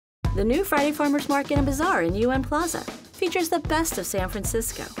The new Friday Farmers Market and Bazaar in UN Plaza features the best of San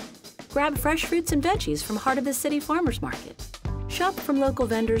Francisco. Grab fresh fruits and veggies from Heart of the City Farmers Market. Shop from local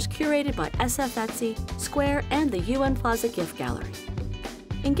vendors curated by SFGovTV, Square, and the UN Plaza Gift Gallery.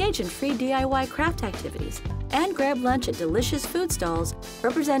 Engage in free DIY craft activities and grab lunch at delicious food stalls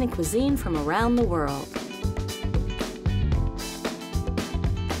representing cuisine from around the world.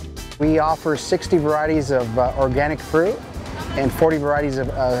 We offer 60 varieties of organic fruit and 40 varieties of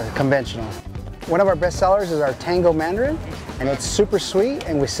conventional. One of our best sellers is our Tango Mandarin, and it's super sweet,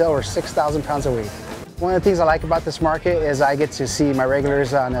 and we sell over 6,000 pounds a week. One of the things I like about this market is I get to see my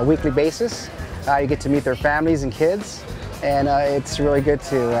regulars on a weekly basis. You get to meet their families and kids, and it's really good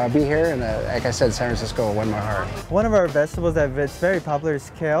to be here, and like I said, San Francisco will win my heart. One of our vegetables that's very popular is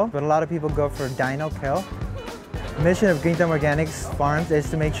kale, but a lot of people go for dino kale. The mission of Green Thumb Organics Farms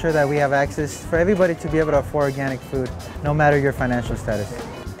is to make sure that we have access for everybody to be able to afford organic food, no matter your financial status.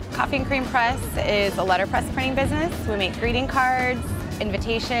 Coffee and Cream Press is a letterpress printing business. We make greeting cards,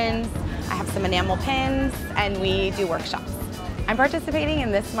 invitations, I have some enamel pins, and we do workshops. I'm participating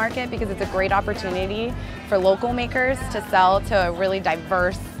in this market because it's a great opportunity for local makers to sell to a really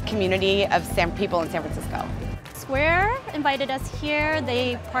diverse community of people in San Francisco. Square invited us here.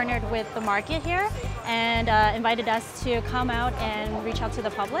 They partnered with the market here and invited us to come out and reach out to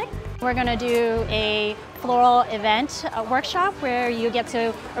the public. We're going to do a floral event workshop where you get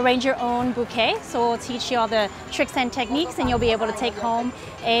to arrange your own bouquet. So we'll teach you all the tricks and techniques, and you'll be able to take home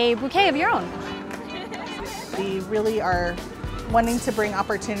a bouquet of your own. We really are wanting to bring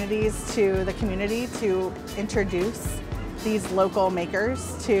opportunities to the community to introduce these local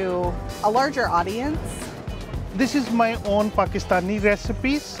makers to a larger audience. This is my own Pakistani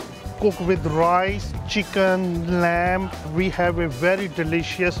recipes, cooked with rice, chicken, lamb. We have a very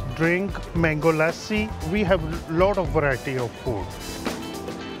delicious drink, mango lassi. We have a lot of variety of food.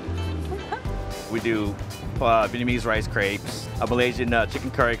 We do Vietnamese rice crepes, a Malaysian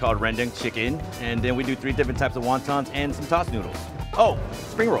chicken curry called rendang chicken, and then we do 3 different types of wontons and some tossed noodles. Oh,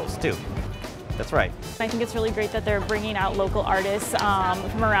 spring rolls too. That's right. I think it's really great that they're bringing out local artists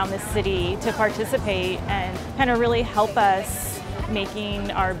from around the city to participate and kind of really help us making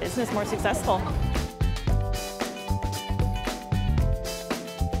our business more successful.